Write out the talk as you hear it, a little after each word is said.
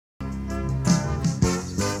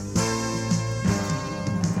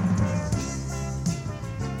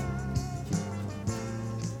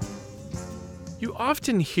You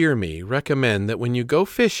often hear me recommend that when you go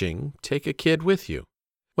fishing, take a kid with you.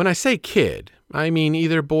 When I say kid, I mean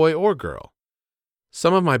either boy or girl.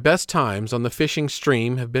 Some of my best times on the fishing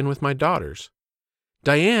stream have been with my daughters.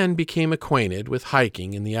 Diane became acquainted with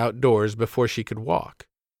hiking in the outdoors before she could walk.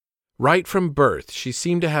 Right from birth, she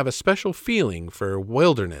seemed to have a special feeling for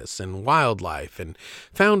wilderness and wildlife and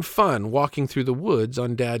found fun walking through the woods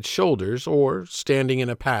on Dad's shoulders or standing in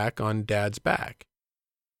a pack on Dad's back.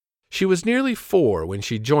 She was nearly 4 when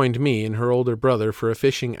she joined me and her older brother for a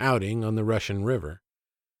fishing outing on the Russian River.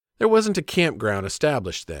 There wasn't a campground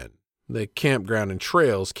established then. The campground and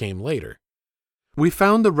trails came later. We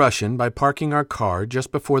found the Russian by parking our car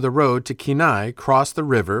just before the road to Kenai crossed the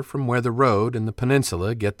river from where the road and the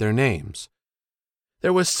peninsula get their names.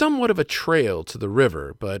 There was somewhat of a trail to the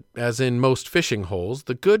river, but as in most fishing holes,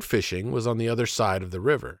 the good fishing was on the other side of the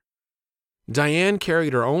river. Diane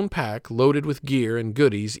carried her own pack loaded with gear and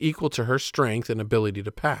goodies equal to her strength and ability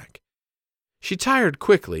to pack. She tired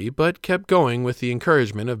quickly, but kept going with the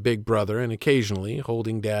encouragement of Big Brother and occasionally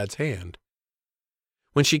holding Dad's hand.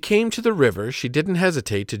 When she came to the river, she didn't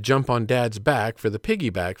hesitate to jump on Dad's back for the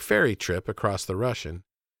piggyback ferry trip across the Russian.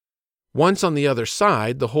 Once on the other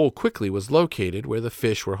side, the hole quickly was located where the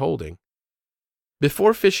fish were holding.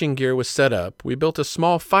 Before fishing gear was set up, we built a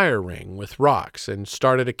small fire ring with rocks and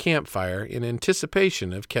started a campfire in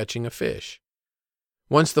anticipation of catching a fish.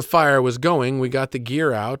 Once the fire was going, we got the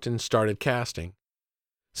gear out and started casting.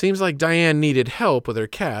 Seems like Diane needed help with her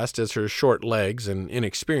cast as her short legs and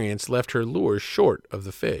inexperience left her lure short of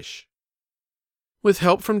the fish. With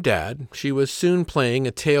help from Dad, she was soon playing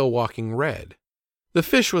a tail-walking red. The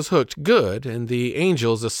fish was hooked good, and the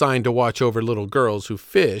angels assigned to watch over little girls who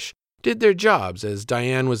fish did their jobs as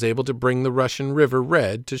Diane was able to bring the Russian River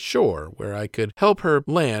red to shore where I could help her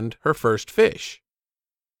land her first fish.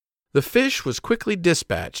 The fish was quickly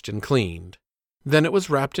dispatched and cleaned. Then it was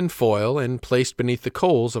wrapped in foil and placed beneath the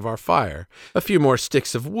coals of our fire. A few more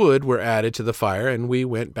sticks of wood were added to the fire, and we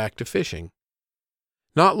went back to fishing.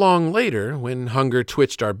 Not long later, when hunger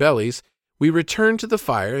twitched our bellies, we returned to the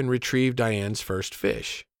fire and retrieved Diane's first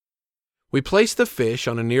fish. We placed the fish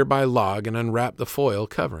on a nearby log and unwrapped the foil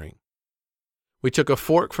covering. We took a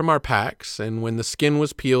fork from our packs, and when the skin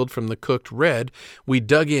was peeled from the cooked red, we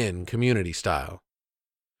dug in community style.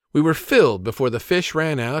 We were filled before the fish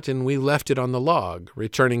ran out, and we left it on the log,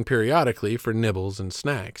 returning periodically for nibbles and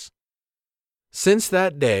snacks. Since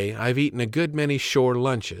that day, I've eaten a good many shore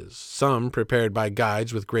lunches, some prepared by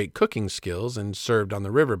guides with great cooking skills and served on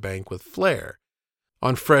the riverbank with flair,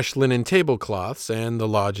 on fresh linen tablecloths and the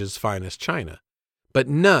lodge's finest china. But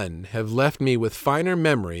none have left me with finer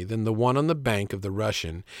memory than the one on the bank of the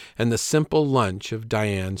Russian and the simple lunch of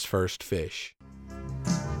Diane's first fish.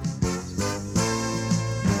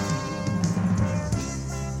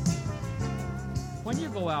 When you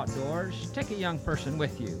go outdoors, take a young person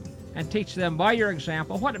with you and teach them by your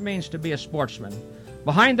example what it means to be a sportsman.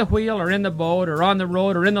 Behind the wheel or in the boat or on the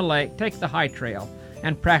road or in the lake, take the high trail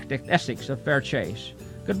and practice ethics of fair chase.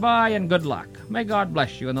 Goodbye and good luck. May God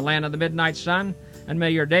bless you in the land of the midnight sun, and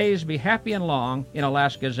may your days be happy and long in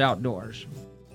Alaska's outdoors.